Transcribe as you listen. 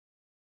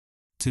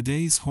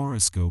Today's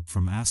horoscope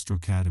from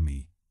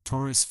Astrocademy,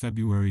 Taurus,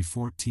 February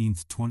 14,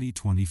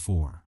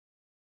 2024.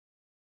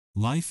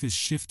 Life is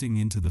shifting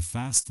into the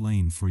fast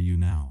lane for you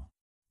now.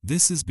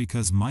 This is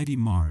because mighty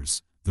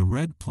Mars, the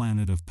red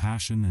planet of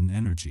passion and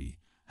energy,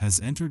 has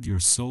entered your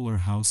solar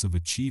house of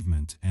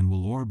achievement and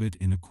will orbit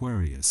in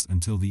Aquarius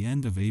until the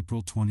end of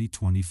April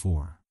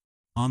 2024.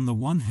 On the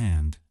one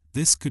hand,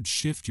 this could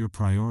shift your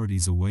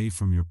priorities away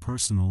from your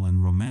personal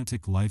and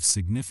romantic life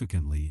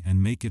significantly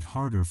and make it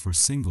harder for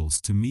singles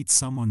to meet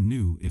someone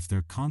new if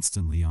they're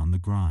constantly on the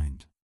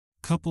grind.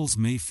 Couples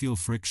may feel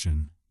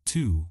friction,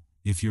 too,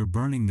 if you're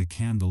burning the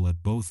candle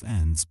at both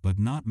ends but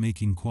not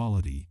making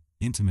quality,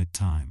 intimate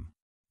time.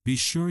 Be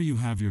sure you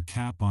have your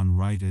cap on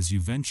right as you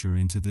venture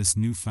into this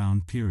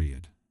newfound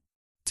period.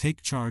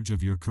 Take charge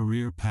of your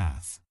career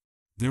path.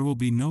 There will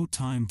be no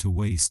time to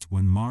waste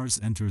when Mars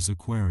enters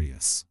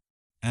Aquarius.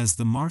 As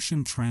the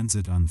Martian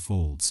transit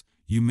unfolds,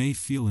 you may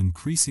feel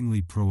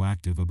increasingly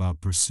proactive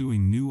about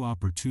pursuing new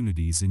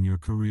opportunities in your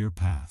career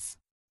path.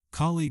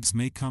 Colleagues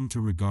may come to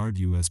regard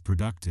you as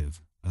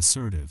productive,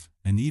 assertive,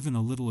 and even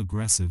a little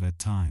aggressive at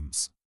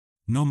times.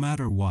 No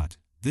matter what,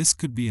 this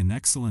could be an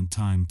excellent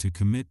time to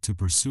commit to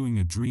pursuing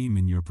a dream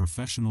in your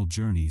professional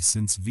journey,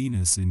 since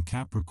Venus in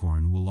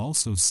Capricorn will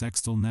also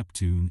sextile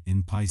Neptune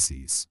in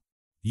Pisces.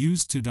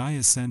 Use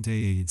today's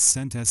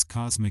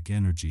cosmic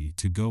energy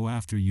to go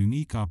after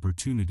unique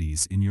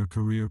opportunities in your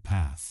career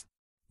path.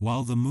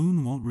 While the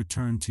moon won't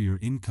return to your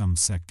income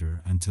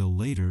sector until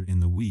later in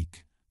the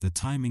week, the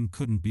timing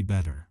couldn't be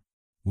better.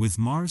 With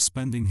Mars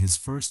spending his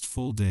first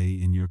full day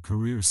in your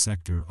career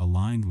sector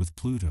aligned with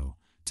Pluto,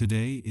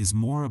 today is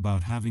more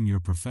about having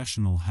your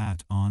professional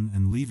hat on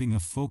and leaving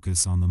a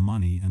focus on the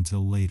money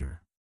until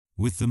later.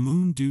 With the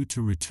moon due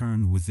to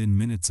return within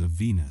minutes of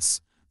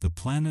Venus, the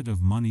planet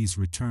of money's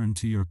return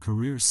to your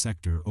career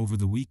sector over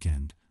the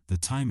weekend, the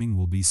timing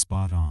will be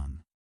spot on.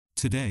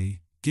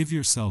 Today, give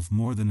yourself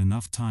more than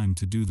enough time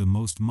to do the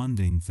most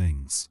mundane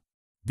things.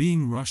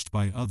 Being rushed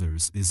by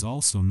others is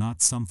also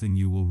not something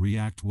you will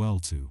react well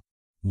to.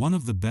 One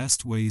of the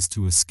best ways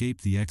to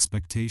escape the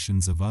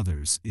expectations of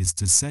others is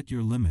to set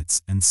your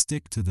limits and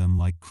stick to them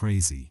like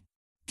crazy.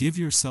 Give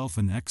yourself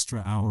an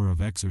extra hour of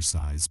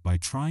exercise by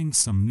trying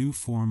some new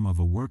form of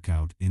a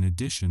workout in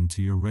addition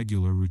to your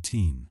regular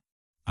routine.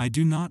 I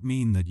do not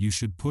mean that you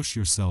should push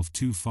yourself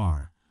too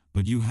far,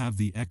 but you have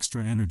the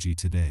extra energy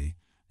today,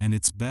 and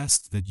it's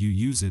best that you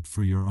use it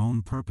for your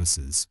own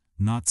purposes,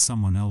 not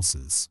someone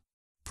else's.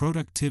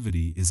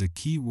 Productivity is a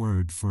key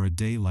word for a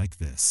day like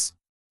this.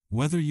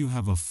 Whether you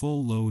have a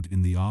full load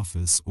in the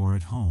office or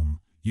at home,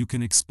 you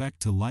can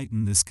expect to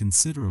lighten this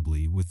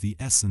considerably with the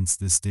essence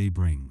this day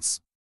brings.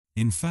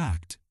 In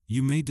fact,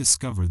 you may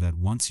discover that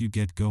once you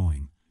get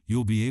going,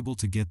 you'll be able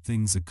to get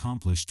things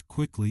accomplished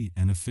quickly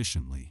and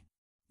efficiently.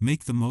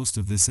 Make the most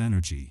of this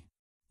energy.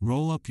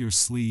 Roll up your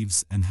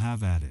sleeves and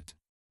have at it.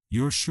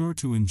 You're sure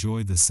to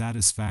enjoy the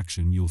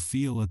satisfaction you'll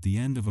feel at the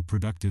end of a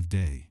productive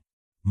day.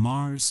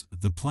 Mars,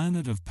 the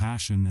planet of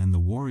passion and the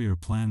warrior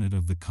planet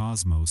of the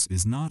cosmos,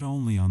 is not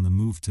only on the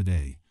move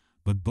today,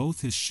 but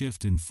both his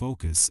shift in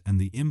focus and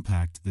the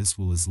impact this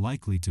will is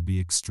likely to be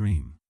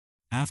extreme.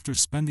 After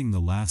spending the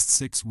last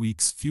 6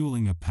 weeks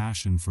fueling a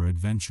passion for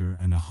adventure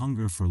and a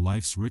hunger for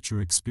life's richer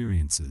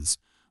experiences,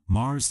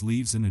 Mars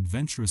leaves an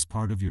adventurous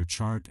part of your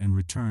chart and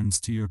returns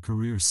to your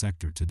career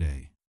sector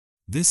today.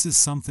 This is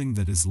something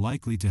that is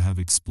likely to have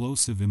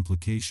explosive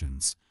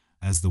implications,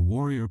 as the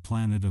warrior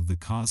planet of the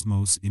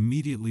cosmos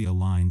immediately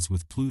aligns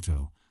with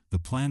Pluto, the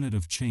planet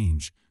of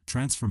change,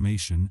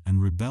 transformation,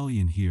 and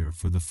rebellion here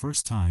for the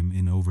first time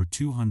in over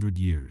 200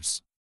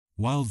 years.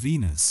 While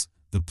Venus,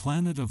 the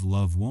planet of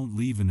love, won't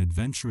leave an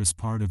adventurous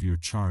part of your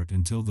chart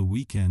until the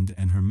weekend,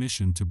 and her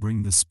mission to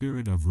bring the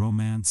spirit of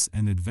romance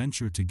and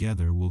adventure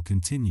together will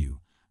continue.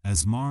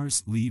 As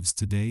Mars leaves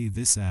today,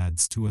 this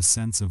adds to a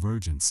sense of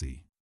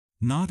urgency.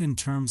 Not in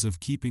terms of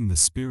keeping the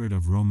spirit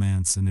of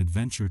romance and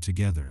adventure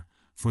together,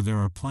 for there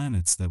are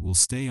planets that will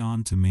stay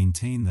on to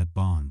maintain that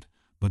bond,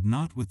 but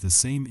not with the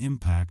same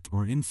impact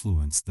or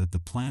influence that the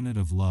planet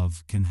of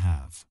love can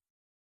have.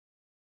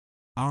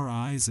 Our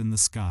eyes in the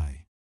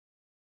sky.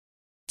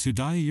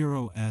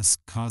 Today's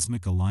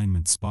cosmic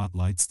alignment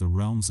spotlights the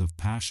realms of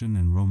passion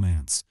and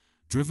romance,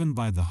 driven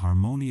by the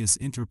harmonious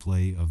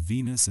interplay of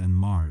Venus and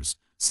Mars,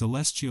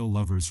 celestial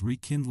lovers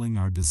rekindling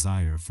our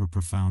desire for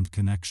profound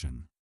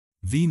connection.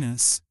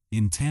 Venus,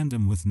 in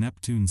tandem with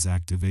Neptune's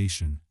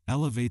activation,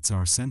 elevates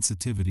our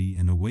sensitivity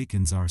and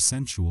awakens our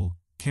sensual,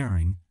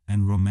 caring,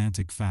 and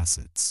romantic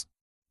facets.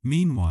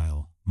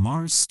 Meanwhile,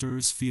 Mars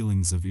stirs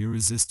feelings of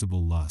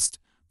irresistible lust,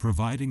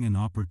 providing an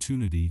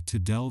opportunity to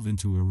delve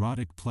into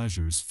erotic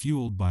pleasures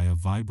fueled by a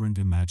vibrant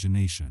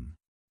imagination.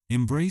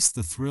 Embrace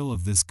the thrill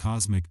of this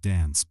cosmic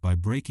dance by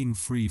breaking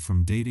free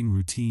from dating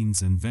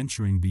routines and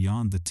venturing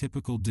beyond the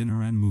typical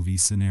dinner and movie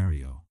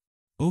scenario.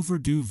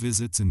 Overdue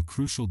visits and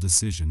crucial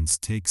decisions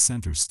take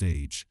center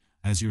stage,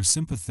 as your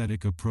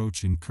sympathetic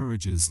approach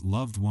encourages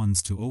loved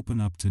ones to open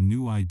up to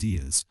new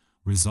ideas,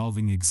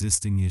 resolving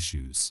existing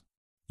issues.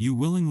 You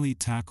willingly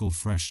tackle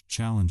fresh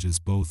challenges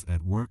both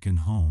at work and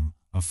home,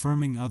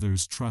 affirming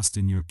others' trust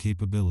in your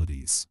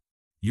capabilities.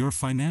 Your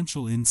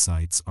financial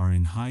insights are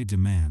in high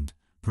demand,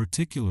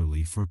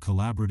 particularly for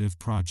collaborative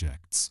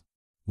projects.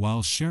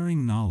 While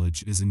sharing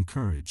knowledge is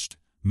encouraged,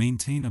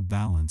 maintain a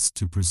balance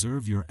to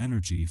preserve your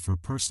energy for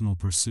personal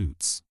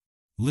pursuits.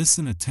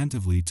 Listen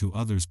attentively to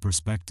others'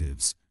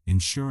 perspectives,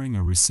 ensuring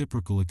a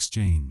reciprocal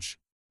exchange.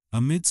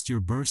 Amidst your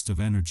burst of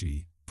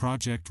energy,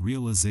 project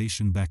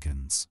realization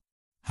beckons.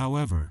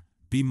 However,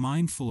 be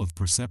mindful of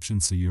perception.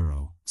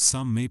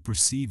 Some may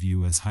perceive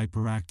you as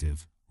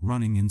hyperactive,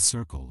 running in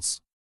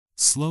circles.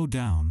 Slow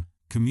down,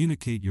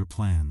 communicate your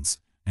plans,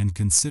 and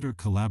consider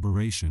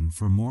collaboration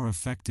for more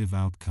effective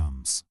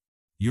outcomes.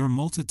 Your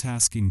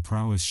multitasking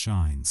prowess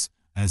shines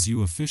as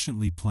you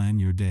efficiently plan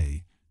your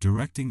day,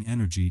 directing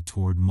energy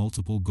toward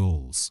multiple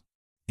goals.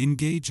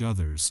 Engage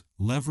others,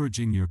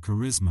 leveraging your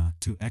charisma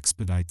to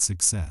expedite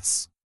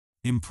success.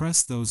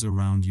 Impress those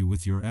around you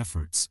with your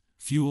efforts,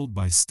 fueled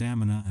by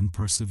stamina and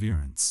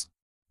perseverance.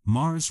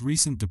 Mars'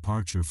 recent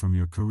departure from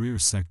your career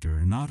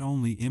sector not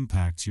only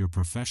impacts your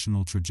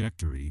professional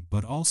trajectory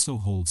but also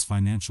holds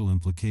financial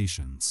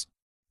implications.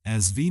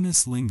 As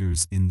Venus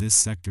lingers in this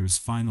sector's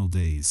final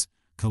days,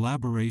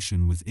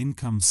 collaboration with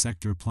income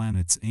sector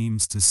planets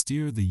aims to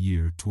steer the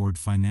year toward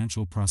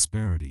financial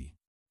prosperity.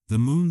 The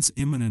Moon's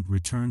imminent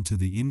return to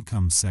the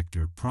income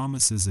sector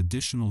promises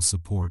additional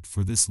support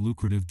for this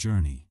lucrative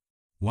journey.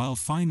 While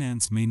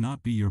finance may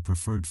not be your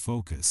preferred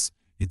focus,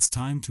 it's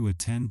time to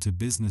attend to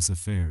business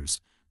affairs,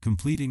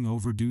 completing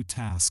overdue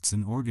tasks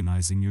and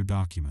organizing your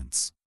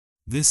documents.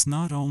 This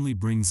not only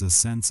brings a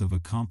sense of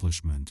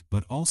accomplishment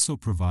but also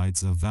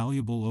provides a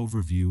valuable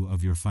overview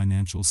of your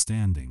financial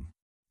standing.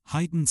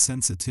 Heightened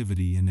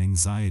sensitivity and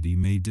anxiety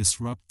may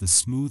disrupt the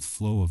smooth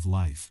flow of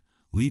life,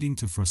 leading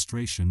to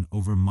frustration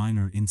over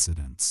minor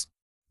incidents.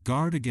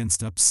 Guard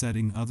against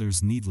upsetting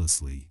others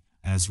needlessly,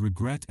 as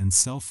regret and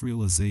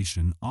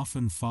self-realization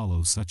often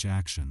follow such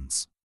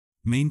actions.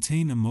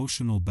 Maintain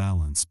emotional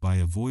balance by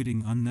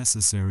avoiding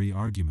unnecessary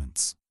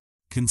arguments.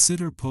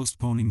 Consider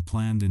postponing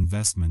planned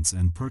investments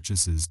and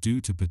purchases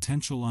due to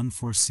potential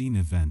unforeseen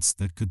events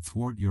that could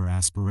thwart your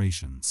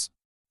aspirations.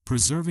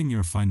 Preserving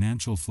your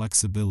financial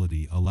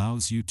flexibility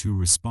allows you to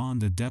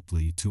respond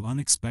adeptly to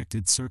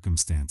unexpected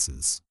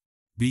circumstances.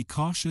 Be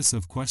cautious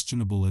of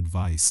questionable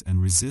advice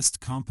and resist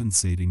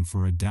compensating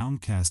for a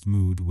downcast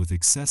mood with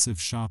excessive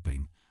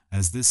shopping,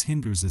 as this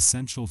hinders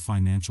essential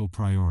financial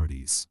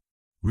priorities.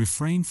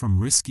 Refrain from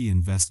risky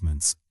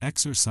investments,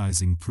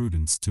 exercising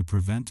prudence to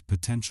prevent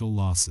potential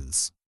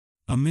losses.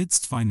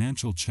 Amidst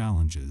financial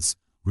challenges,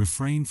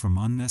 refrain from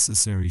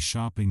unnecessary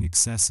shopping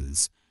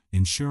excesses,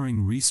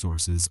 ensuring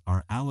resources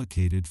are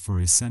allocated for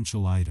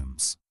essential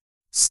items.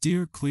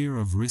 Steer clear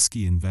of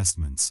risky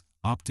investments,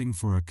 opting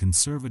for a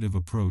conservative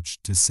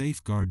approach to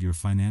safeguard your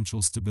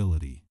financial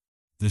stability.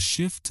 The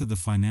shift to the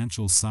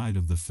financial side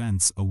of the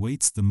fence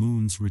awaits the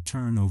Moon's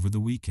return over the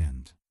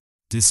weekend.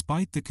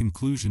 Despite the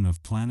conclusion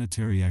of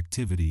planetary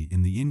activity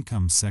in the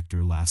income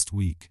sector last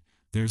week,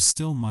 there's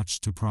still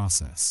much to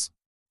process.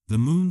 The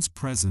Moon's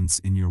presence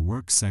in your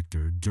work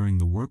sector during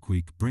the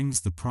workweek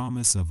brings the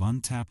promise of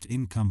untapped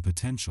income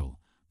potential,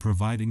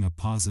 providing a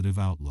positive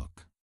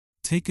outlook.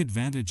 Take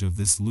advantage of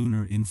this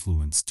lunar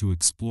influence to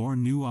explore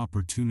new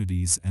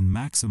opportunities and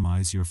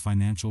maximize your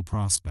financial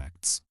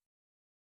prospects.